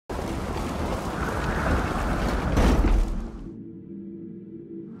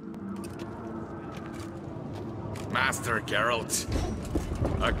Master Geralt.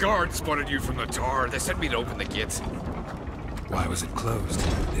 A guard spotted you from the tower. They said we'd open the gate. Why was it closed?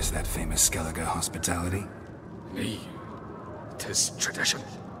 Is that famous Skellige hospitality? Nay, 'tis tradition.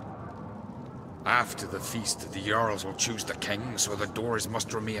 After the feast, the Jarls will choose the king, so the doors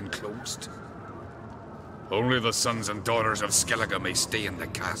must remain closed. Only the sons and daughters of Skellige may stay in the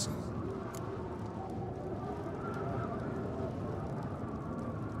castle.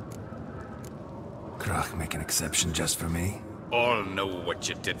 Krach make an exception just for me? All know what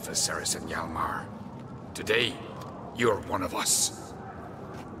you did for Ceres and Hjalmar. Today, you're one of us.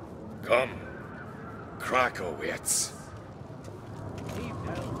 Come. Krach waits.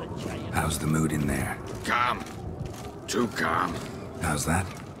 How's the mood in there? Calm. Too calm. How's that?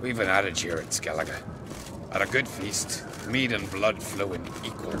 We've an adage here at Skellige. At a good feast, meat and blood flow in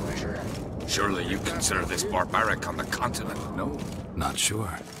equal measure. Surely you consider this barbaric on the continent, no? Not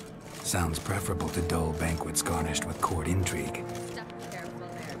sure. Sounds preferable to dull banquets garnished with court intrigue.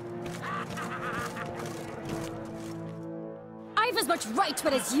 I've as much right to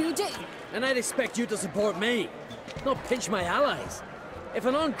it as you do. And I'd expect you to support me, not pinch my allies. If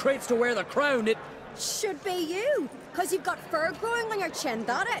an uncrate's to wear the crown, it Should be you, because you've got fur growing on your chin,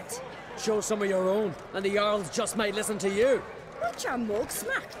 that it? shows some of your own, and the Jarls just might listen to you. What your mug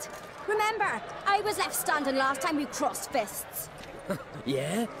smacked? Remember, I was left standing last time we crossed fists.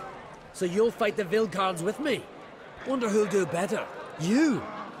 Yeah? So you'll fight the Vilcards with me? Wonder who'll do better, you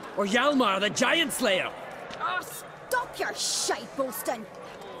or Hjalmar the Giant Slayer? Oh, stop your shite boasting.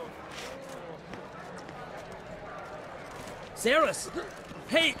 Ceres!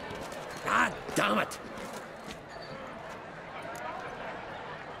 Hey! Ah, damn it!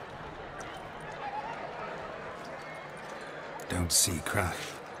 Don't see Krach.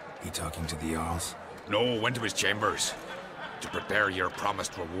 He talking to the Jarls? No, went to his chambers. To prepare your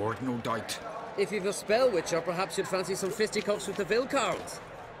promised reward, no doubt. If you've a spell witcher, perhaps you'd fancy some fisticuffs with the Vilcards.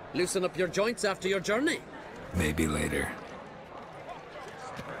 Loosen up your joints after your journey. Maybe later.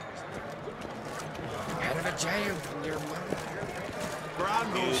 Out of a jail from your mother.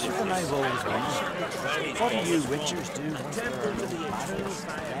 And I've always wondered, what do you witchers do once they're a little battered,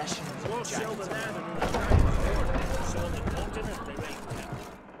 fresh and giant?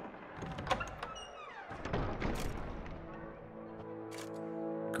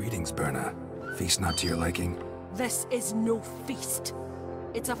 Greetings, Berna. Feast not to your liking? This is no feast.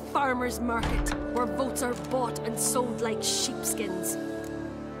 It's a farmer's market where votes are bought and sold like sheepskins.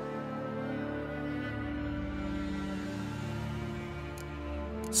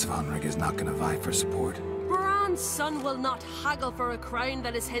 Svanrig is not gonna vie for support. Bran's son will not haggle for a crown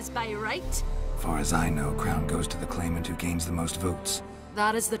that is his by right. Far as I know, crown goes to the claimant who gains the most votes.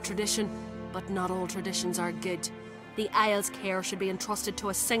 That is the tradition, but not all traditions are good. The Isle's care should be entrusted to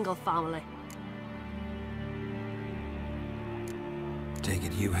a single family. Take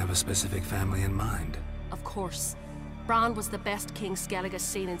it you have a specific family in mind. Of course. Bran was the best king Skellige's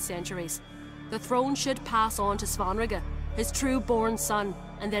seen in centuries. The throne should pass on to Svanrige, his true-born son,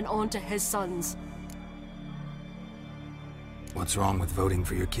 and then on to his sons. What's wrong with voting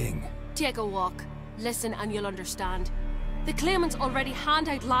for your king? Take a walk. Listen and you'll understand. The claimants already hand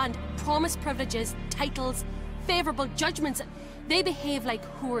out land, promise privileges, titles, favourable judgments. They behave like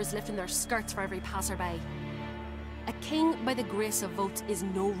whores lifting their skirts for every passerby. A king by the grace of votes is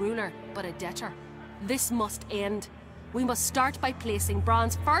no ruler, but a debtor. This must end. We must start by placing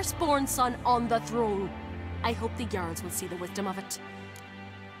Bran's firstborn son on the throne. I hope the Jarls will see the wisdom of it.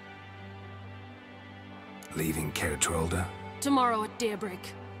 Leaving Caer Trolda? Tomorrow at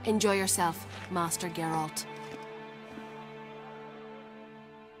daybreak. Enjoy yourself, Master Geralt.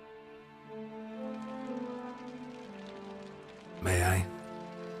 May I?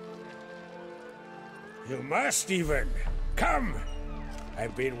 You must even. Come!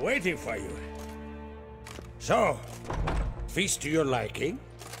 I've been waiting for you. So, feast to your liking?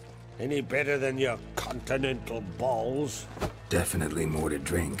 Any better than your continental balls? Definitely more to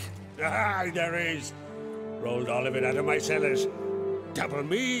drink. Ah, there is. Rolled all of it out of my cellars. Double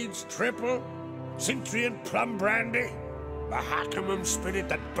meads, triple, Cintrian plum brandy, a Hackemum spirit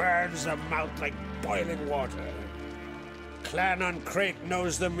that burns the mouth like boiling water. Clan on Crate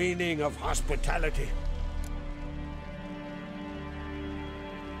knows the meaning of hospitality.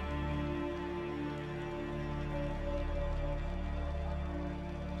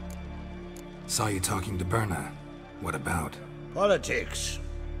 Saw you talking to Berna. What about? Politics.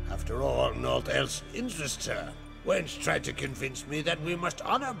 After all, naught else interests her. Wench tried to convince me that we must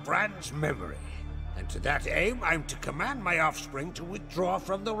honor Bran's memory. And to that aim, I'm to command my offspring to withdraw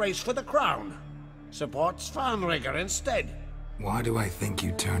from the race for the crown. Support Svanrige instead. Why do I think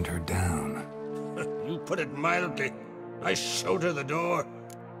you turned her down? You put it mildly. I showed her the door.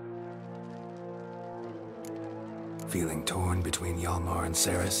 Feeling torn between Hjalmar and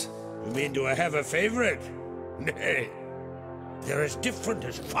Ceres? You mean, do I have a favorite? Nay. They're as different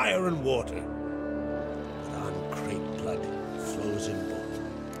as fire and water. But uncreate blood flows in both.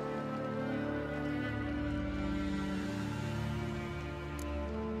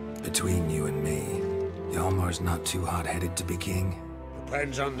 Between you and me, Hjalmar's not too hot-headed to be king.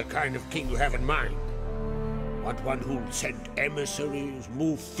 Depends on the kind of king you have in mind. Want one who'll send emissaries,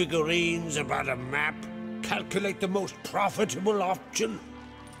 move figurines about a map, calculate the most profitable option?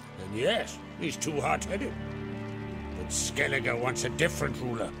 Then yes, he's too hot-headed. But Skellige wants a different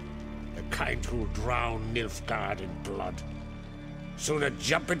ruler. The kind who'll drown Nilfgaard in blood. Sooner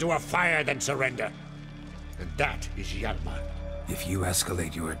jump into a fire than surrender. And that is Hjalmar. If you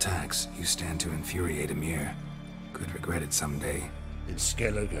escalate your attacks, you stand to infuriate Emir. Could regret it someday. In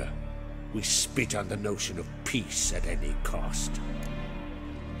Skellige, we spit on the notion of peace at any cost.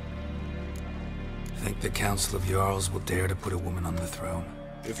 Think the Council of Jarls will dare to put a woman on the throne?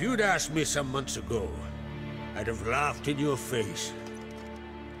 If you'd asked me some months ago, I'd have laughed in your face.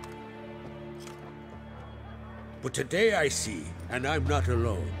 But today I see, and I'm not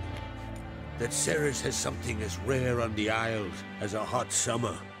alone, that Ceres has something as rare on the Isles as a hot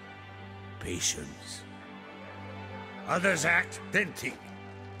summer. Patience. Others act, then think.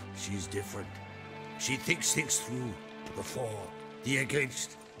 She's different. She thinks things through. The for, the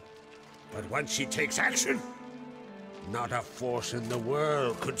against. But once she takes action, not a force in the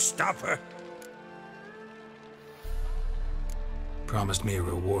world could stop her. Promised me a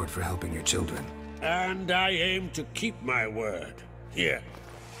reward for helping your children. And I aim to keep my word. Here.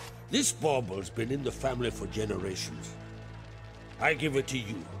 This bauble's been in the family for generations. I give it to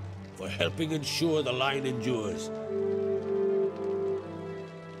you for helping ensure the line endures.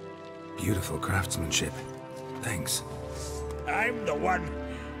 Beautiful craftsmanship. Thanks. I'm the one.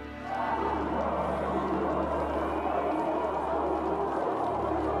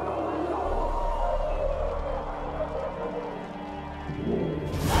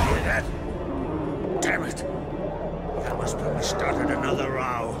 Hear that? Damn it! That must have started another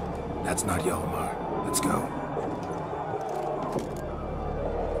row. That's not Hjalmar. Let's go.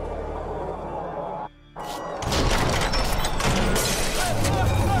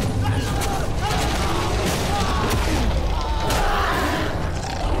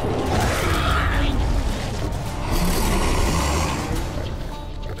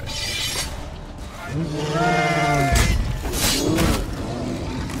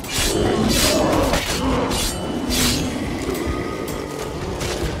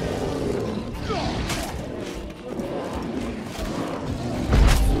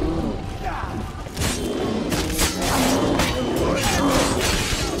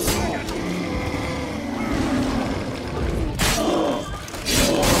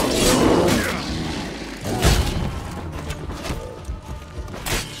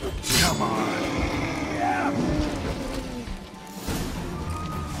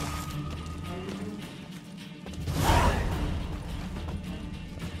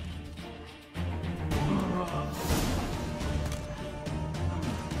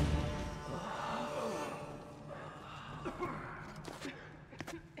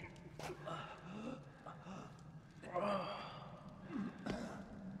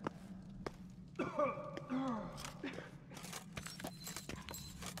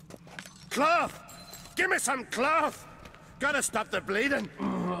 Cloth! Give me some cloth! Gotta stop the bleeding!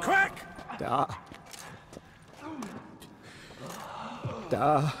 Quick!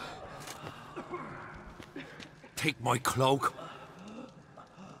 Take my cloak.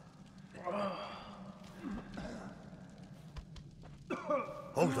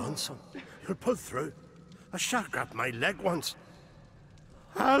 Hold on, son. You'll pull through. A shark grabbed my leg once.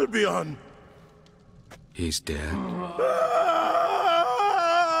 Albion! He's dead.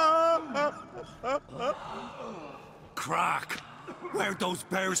 Crack! Where'd those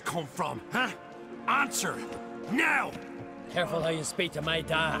bears come from, huh? Answer! Now! Careful how you speak to my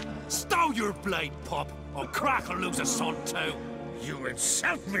dad. Stow your blade, pup, or Crack will lose a son too. You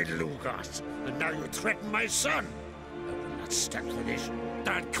insult me, Lugos, and now you threaten my son. I will not stand for this.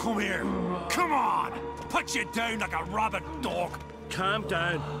 Then come here. Come on! Put you down like a rabid dog. Calm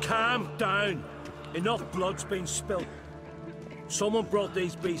down. Calm down. Enough blood's been spilt. Someone brought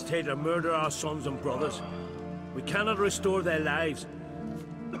these beasts here to murder our sons and brothers. We cannot restore their lives.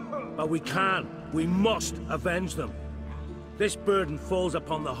 But we can. We must avenge them. This burden falls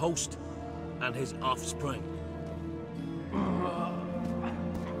upon the host and his offspring.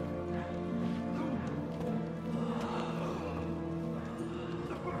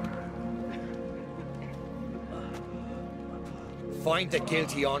 Find the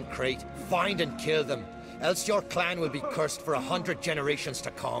guilty on Crate. Find and kill them. Else your clan will be cursed for 100 generations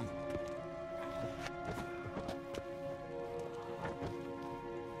to come.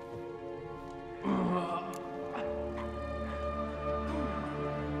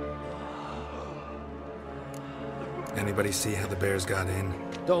 Anybody see how the bears got in?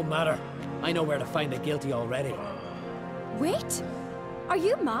 Don't matter. I know where to find the guilty already. Wait! Are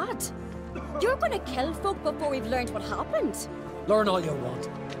you mad? You're gonna kill folk before we've learned what happened? Learn all you want.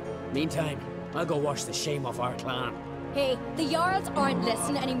 Meantime, I'll go wash the shame off our clan. Hey, the Jarls aren't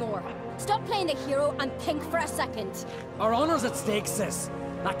listening anymore. Stop playing the hero and think for a second. Our honor's at stake, sis.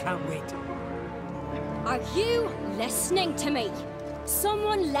 That can't wait. Are you listening to me?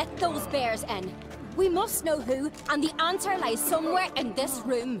 Someone let those bears in. We must know who, and the answer lies somewhere in this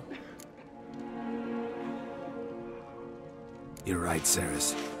room. You're right,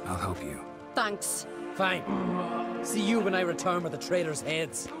 Ceres. I'll help you. Thanks. Fine. See you when I return with the traitors'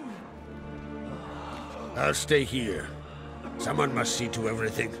 heads. I'll stay here. Someone must see to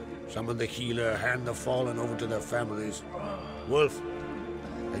everything. Summon the healer, hand the fallen over to their families. Wolf,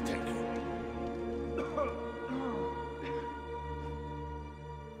 I thank you.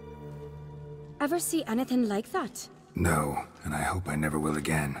 Ever see anything like that? No, and I hope I never will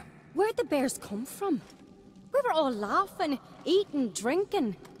again. Where'd the bears come from? We were all laughing, eating,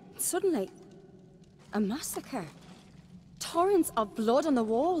 drinking. Suddenly, a massacre. Torrents of blood on the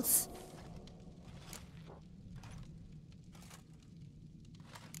walls.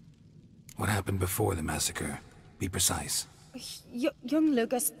 What happened before the massacre? Be precise. Young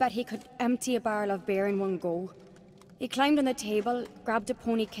Lucas bet he could empty a barrel of beer in one go. He climbed on the table, grabbed a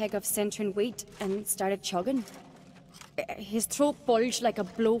pony keg of Centron wheat, and started chugging. His throat bulged like a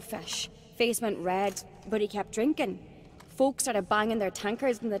blowfish. Face went red, but he kept drinking. Folks started banging their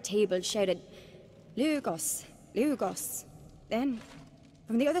tankards on the table, shouted, "Lugos, Lugos." Then,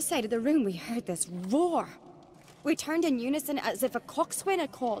 from the other side of the room, we heard this roar. We turned in unison as if a coxswain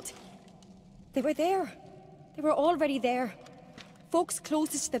had called. They were there. They were already there. Folks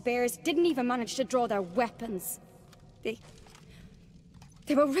closest to the bears didn't even manage to draw their weapons.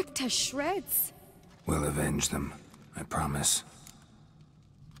 They were ripped to shreds. We'll avenge them, I promise.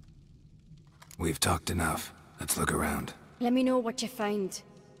 We've talked enough. Let's look around. Let me know what you find.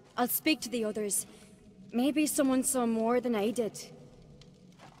 I'll speak to the others. Maybe someone saw more than I did.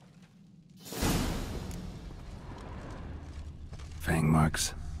 Fang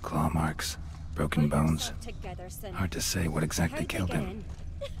marks, claw marks, broken bones. Together, son. Hard to say what exactly How'd they killed get him. in?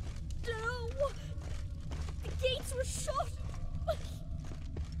 No! The gates were shut!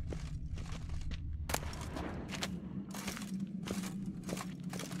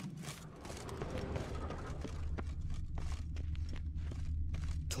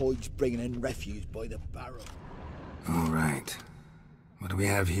 Toyd's bringing in refuse by the barrel. All right. What do we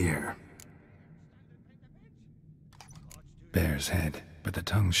have here? Bear's head, but the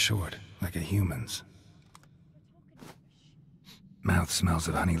tongue's short, like a human's. Mouth smells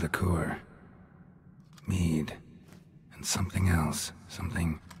of honey liqueur. Mead. And something else.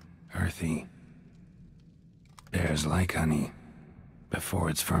 Something earthy. Bears like honey. Before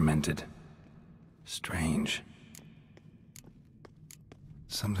it's fermented. Strange.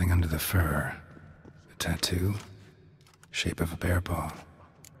 Something under the fur. A tattoo. Shape of a bear paw.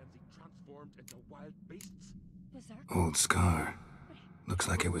 Old scar. Looks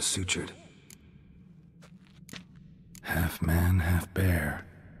like it was sutured. Half man, half bear.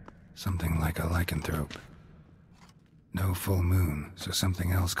 Something like a lycanthrope. No full moon, so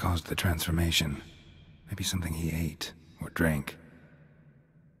something else caused the transformation. Maybe something he ate or drank.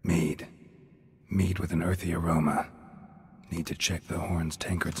 Mead. Mead with an earthy aroma. Need to check the horns,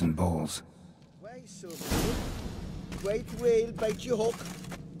 tankards, and bowls. Why so good? Great whale bite you hook.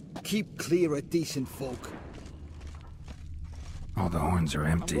 Keep clear of decent folk. All the horns are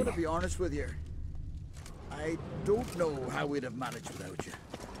empty. I'm gonna be honest with you. I don't know how we'd have managed without you.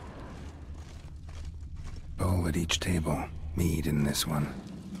 Bowl at each table. Mead in this one.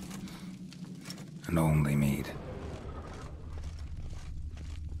 And only mead.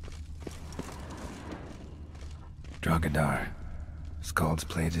 Drogadar. Skald's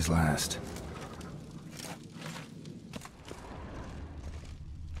played his last.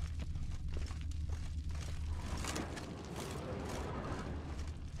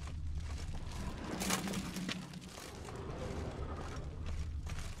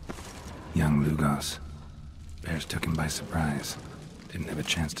 Young Lugos. Bears took him by surprise. Didn't have a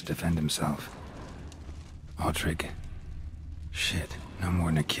chance to defend himself. Autrig. Shit, no more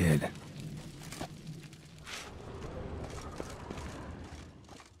than a kid.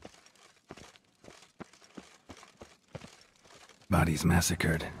 bodies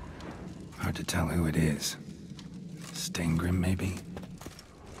massacred. Hard to tell who it is. Stengrim, maybe?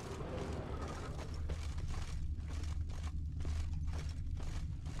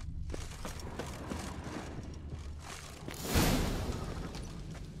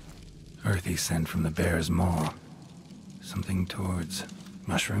 Earthy scent from the bear's maw. Something towards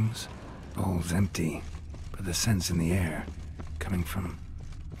mushrooms? Bowl's empty, but the scent's in the air. Coming from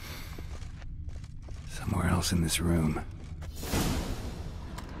somewhere else in this room.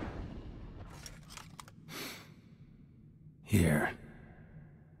 Here.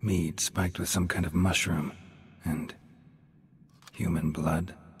 Mead spiked with some kind of mushroom. And human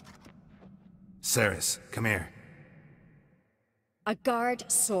blood. Ceres, come here. A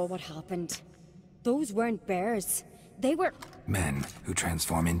guard saw what happened. Those weren't bears. They were... Men who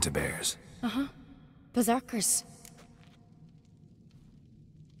transform into bears. Uh-huh. Berserkers.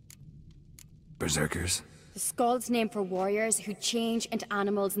 Berserkers? The Skald's name for warriors who change into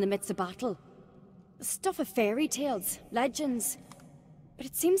animals in the midst of battle. The stuff of fairy tales, legends. But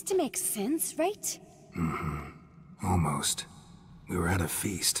it seems to make sense, right? Mm-hmm. Almost. We were at a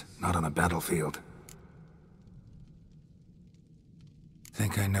feast, not on a battlefield.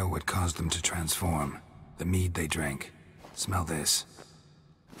 Think I know what caused them to transform. The mead they drank. Smell this.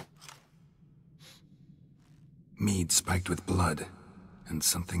 Mead spiked with blood. And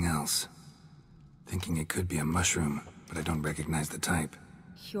something else. Thinking it could be a mushroom, but I don't recognize the type.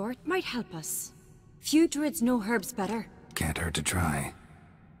 Hjort might help us. Few druids know herbs better. Can't hurt to try.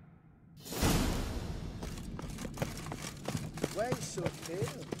 Why so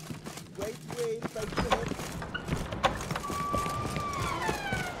pale? Wait, like that.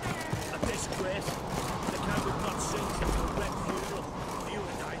 A disgrace. The Gambit not sing since the Red funeral. You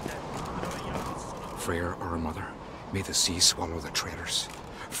and I then. And our youngest son. Freyr, our mother, may the sea swallow the traitors.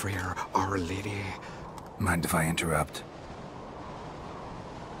 Freyr, our lady. Mind if I interrupt?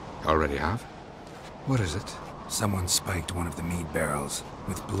 Already have? What is it? Someone spiked one of the mead barrels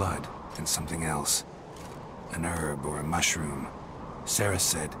with blood and something else. An herb or a mushroom. Sarah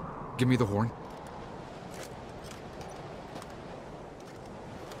said... Give me the horn.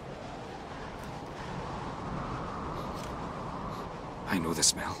 I know the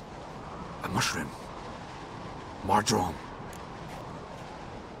smell. A mushroom. Mardrome.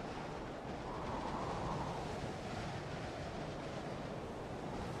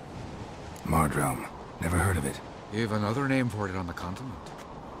 Mardrome. Never heard of it. You've another name for it on the continent.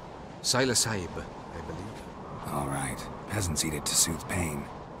 Psilocybe, I believe. All right. Peasants eat it to soothe pain.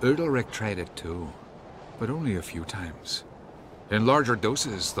 Udalric tried it too, but only a few times. In larger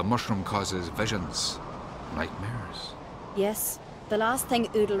doses, the mushroom causes visions, nightmares. Yes, the last thing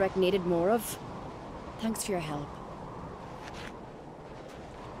Udalric needed more of. Thanks for your help.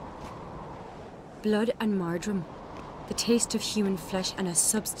 Blood and Mardrome. The taste of human flesh and a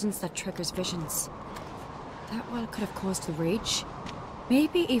substance that triggers visions. That well could have caused the rage.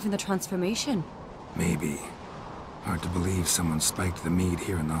 Maybe even the transformation. Maybe. Hard to believe someone spiked the mead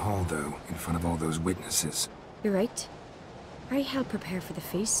here in the hall, though, in front of all those witnesses. You're right. I helped prepare for the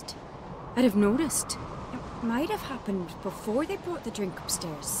feast. I'd have noticed. It might have happened before they brought the drink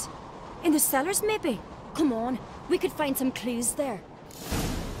upstairs. In the cellars, maybe? Come on, we could find some clues there.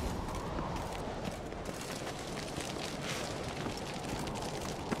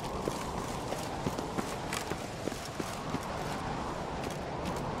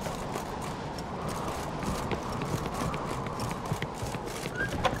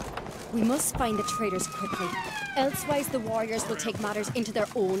 We must find the traitors quickly. Elsewise, the warriors will take matters into their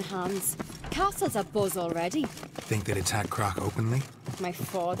own hands. Castle's abuzz already. Think they'd attack Croc openly? My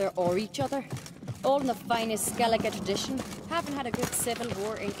father or each other. All in the finest Skellige tradition. Haven't had a good civil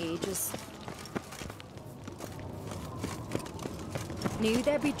war in ages. Knew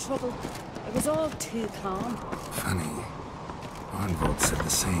there'd be trouble. It was all too calm. Funny. Arnvold said the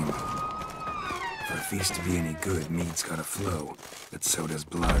same. For a feast to be any good, mead's gotta flow, but so does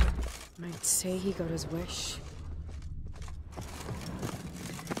blood. Might say he got his wish.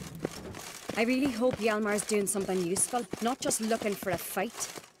 I really hope Hjalmar's doing something useful, not just looking for a fight.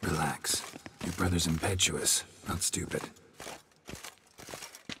 Relax. Your brother's impetuous, not stupid.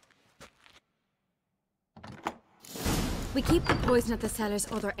 We keep the poison at the cellar's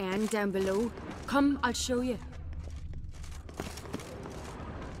other end down below. Come, I'll show you.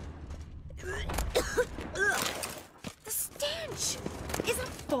 The stench! Isn't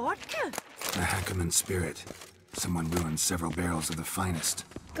vodka? A Hackerman spirit. Someone ruined several barrels of the finest.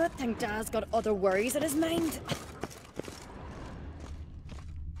 Good thing Dad's got other worries in his mind.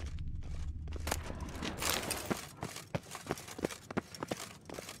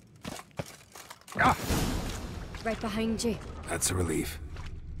 Right behind you. That's a relief.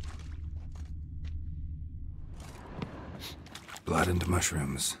 Blood and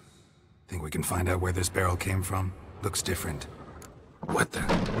mushrooms. Think we can find out where this barrel came from? Looks different. What the?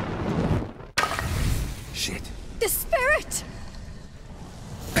 Shit. The spirit!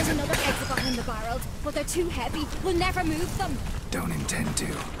 There's another exit behind the barrels, but they're too heavy. We'll never move them. Don't intend to.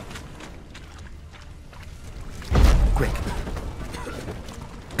 Quick.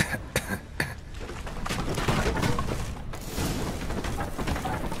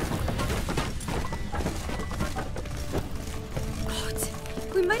 God,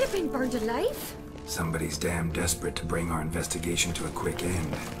 we might have been burned alive. Somebody's damn desperate to bring our investigation to a quick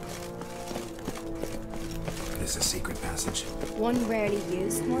end. This a secret passage? One rarely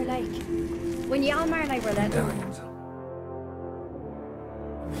used, more like. When Yalmar and I were little. Medallions.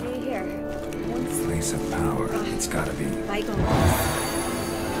 Stay here. Once. Place of power. It's gotta be. Bygones.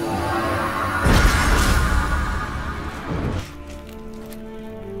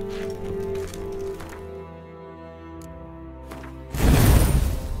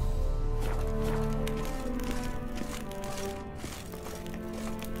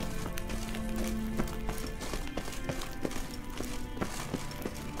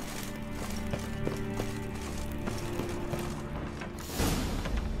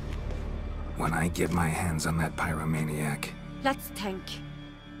 When I get my hands on that pyromaniac. Let's think.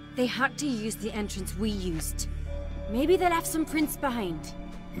 They had to use the entrance we used. Maybe they left some prints behind.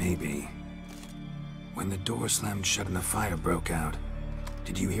 Maybe. When the door slammed shut and the fire broke out,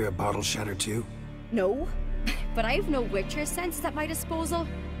 did you hear a bottle shatter too? No, but I've no Witcher sense at my disposal.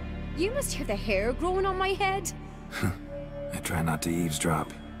 You must hear the hair growing on my head. I try not to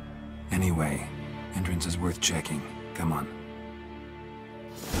eavesdrop. Anyway, entrance is worth checking. Come on.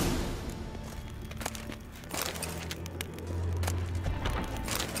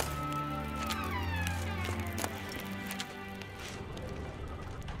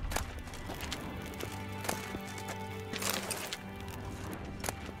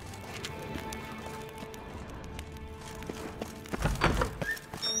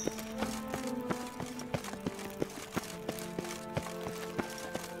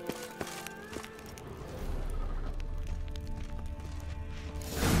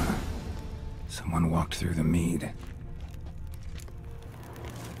 Someone walked through the mead.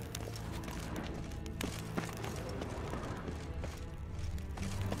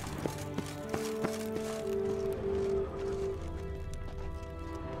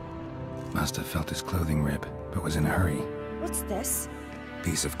 Must have felt his clothing rip, but was in a hurry. What's this?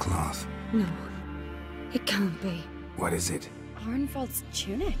 Piece of cloth. No, it can't be. What is it? Arnvald's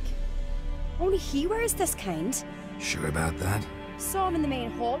tunic. Only he wears this kind. Sure about that? Saw him in the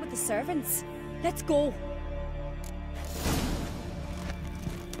main hall with the servants. Let's go.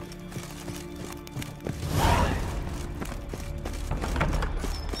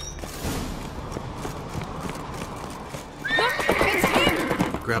 Look, it's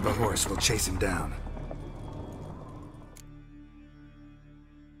him! Grab a horse, we'll chase him down.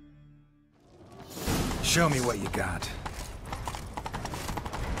 Show me what you got.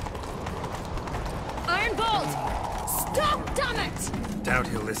 Ironbolt! Stop, damn it! Doubt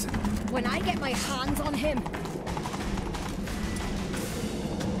he'll listen. When I get my hands on him.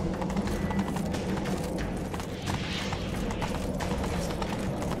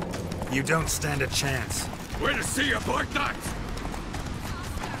 You don't stand a chance. Where to see your boy nuts?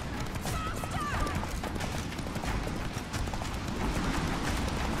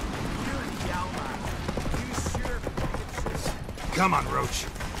 Come on, Roach.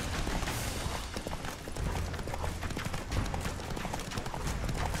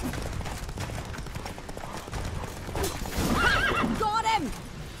 Got him!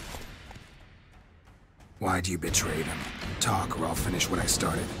 Why'd you betray them? Talk, or I'll finish what I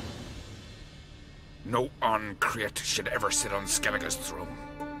started. No Uncreate should ever sit on Skellige's throne.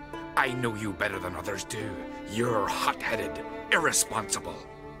 I know you better than others do. You're hot-headed, irresponsible.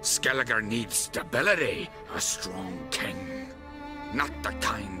 Skellige needs stability, a strong king. Not the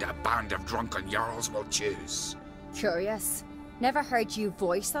kind a band of drunken jarls will choose. Curious. Never heard you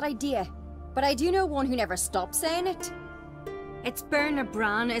voice that idea. But I do know one who never stops saying it. It's Berna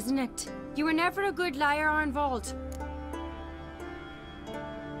Bran, isn't it? You were never a good liar, Arnvald.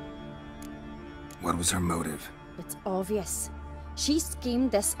 What was her motive? It's obvious. She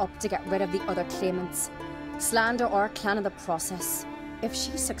schemed this up to get rid of the other claimants. Slander our clan in the process. If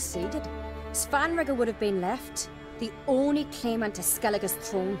she succeeded, Svanrige would have been left, the only claimant to Skellige's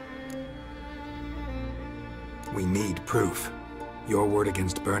throne. We need proof. Your word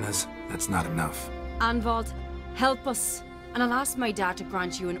against Berna's, that's not enough. Arnvald, help us, and I'll ask my dad to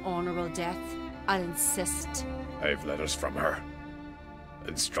grant you an honourable death. I'll insist. I've letters from her.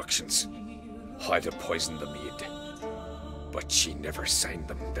 Instructions. How to poison the maid. But she never signed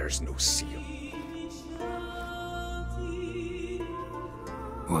them. There's no seal.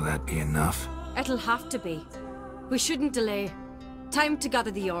 Will that be enough? It'll have to be. We shouldn't delay. Time to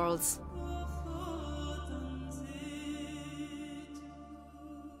gather the Jarls.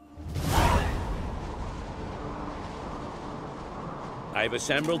 I've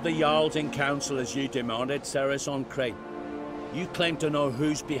assembled the Jarls in council as you demanded, Ceres on Crate. You claim to know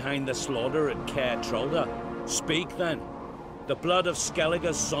who's behind the slaughter at Caer Trolda. Speak then. The blood of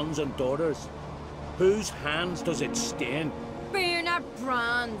Skellige's sons and daughters. Whose hands does it stain? Bernard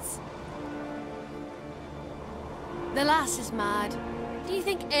Brand's. The lass is mad. Do you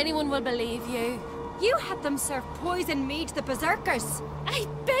think anyone will believe you? You had them serve poison mead to the berserkers. I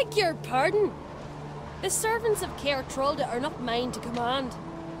beg your pardon. The servants of Caer Trolda are not mine to command.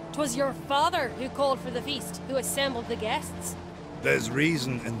 'Twas your father who called for the feast, who assembled the guests. There's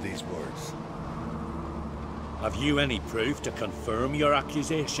reason in these words. Have you any proof to confirm your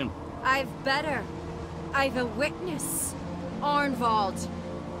accusation? I've better. I've a witness. Arnvald.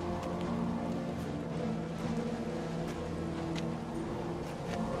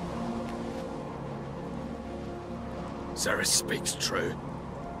 Ceres speaks true.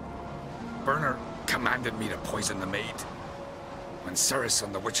 Bernard commanded me to poison the maid. When Ceres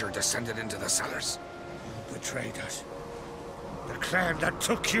and the Witcher descended into the cellars. You betrayed us. The clan that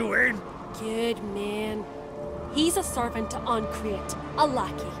took you in. Good man. He's a servant to Ancrate, a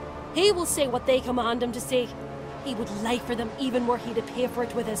lackey. He will say what they command him to say. He would lie for them even were he to pay for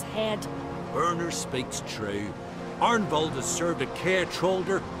it with his head. Bernard speaks true. Arnvald has served at Caer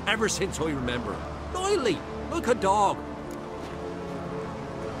Trolda ever since I remember. Loyally, like a dog.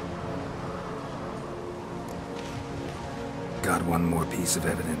 Got one more piece of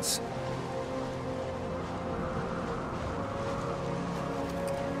evidence.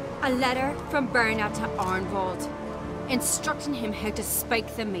 A letter from Bernard to Arnvald, instructing him how to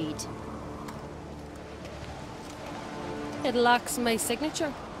spike the mead. It lacks my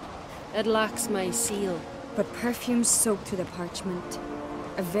signature. It lacks my seal. But perfume soaked through the parchment.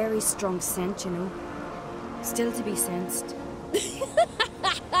 A very strong scent, you know. Still to be sensed. Is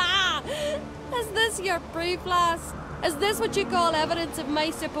this your proof, lass? Is this what you call evidence of my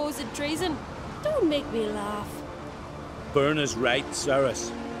supposed treason? Don't make me laugh. Berna's right,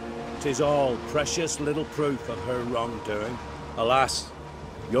 Ceres. 'Tis all precious little proof of her wrongdoing. Alas,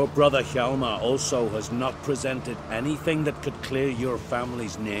 your brother Hjalmar also has not presented anything that could clear your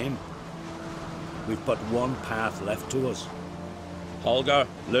family's name. We've but one path left to us. Holger,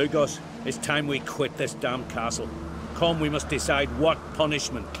 Lugos, it's time we quit this damn castle. Come, we must decide what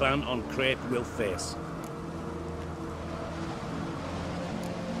punishment Clan Ancrate will face.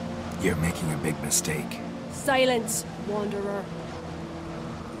 You're making a big mistake. Silence, wanderer.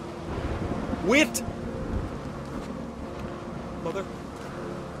 Wait! Mother,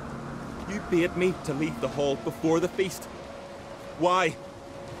 you bade me to leave the hall before the feast. Why?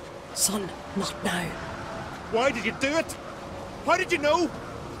 Son, not now. Why did you do it? How did you know?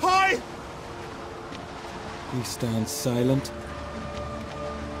 How? He stands silent.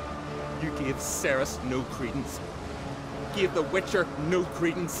 You gave Ceres no credence. Gave the Witcher no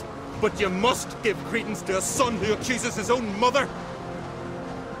credence. But you must give credence to a son who accuses his own mother.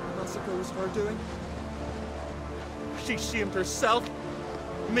 Massacre was her doing. She shamed herself,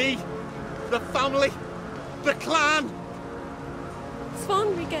 me, the family, the clan.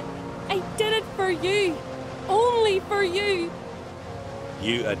 Svanrika, I did it for you. Only for you.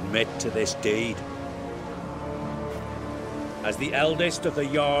 You admit to this deed. As the eldest of the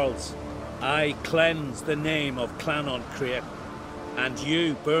Jarls, I cleanse the name of Clan Ancrate. And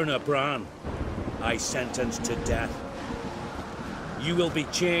you, Berna Bran, I sentence to death. You will be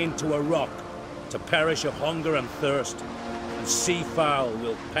chained to a rock to perish of hunger and thirst, and sea fowl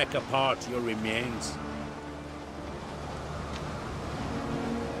will peck apart your remains.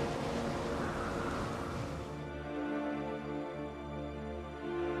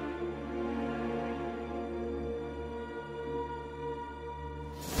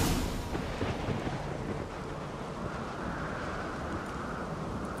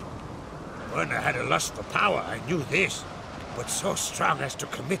 When I had a lust for power, I knew this. But so strong as to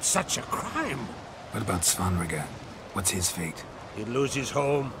commit such a crime. What about Svanrika? What's his fate? He'll lose his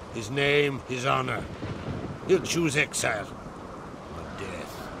home, his name, his honor. He'll choose exile. Or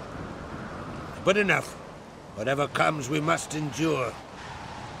death. But enough. Whatever comes, we must endure.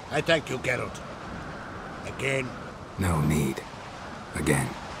 I thank you, Geralt. Again. No need. Again.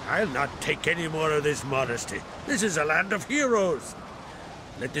 I'll not take any more of this modesty. This is a land of heroes.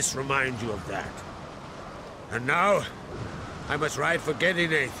 Let this remind you of that. And now, I must ride for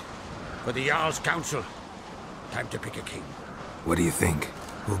Gedinate, for the Jarl's Council. Time to pick a king. What do you think?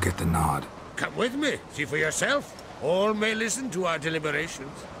 Who'll get the nod? Come with me, see for yourself. All may listen to our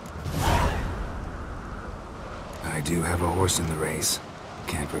deliberations. I do have a horse in the race.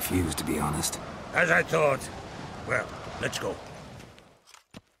 Can't refuse, to be honest. As I thought. Well, let's go.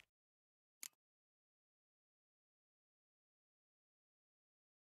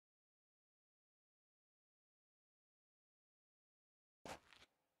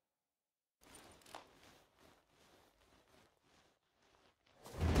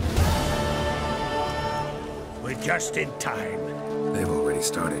 We're just in time. They've already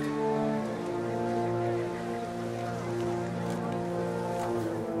started.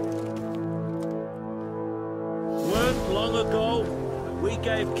 Weren't long ago, we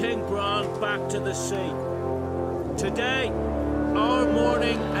gave King Bran back to the sea. Today, our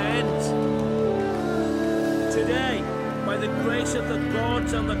mourning ends. Today, by the grace of the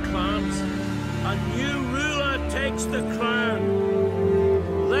gods and the clans, a new ruler takes the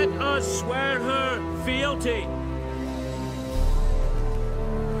crown. Let us swear her fealty.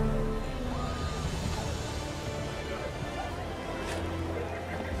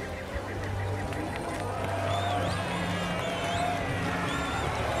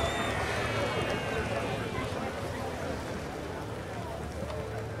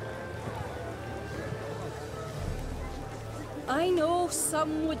 I know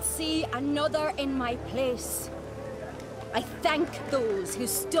some would see another in my place. I thank those who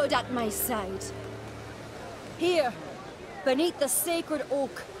stood at my side. Here, beneath the sacred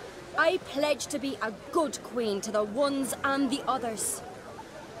oak, I pledge to be a good queen to the ones and the others.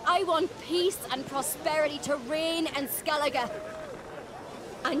 I want peace and prosperity to reign in Skellige.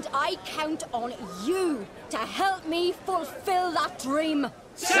 And I count on you to help me fulfill that dream.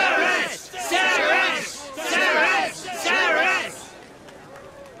 Ceres! Ceres! Ceres!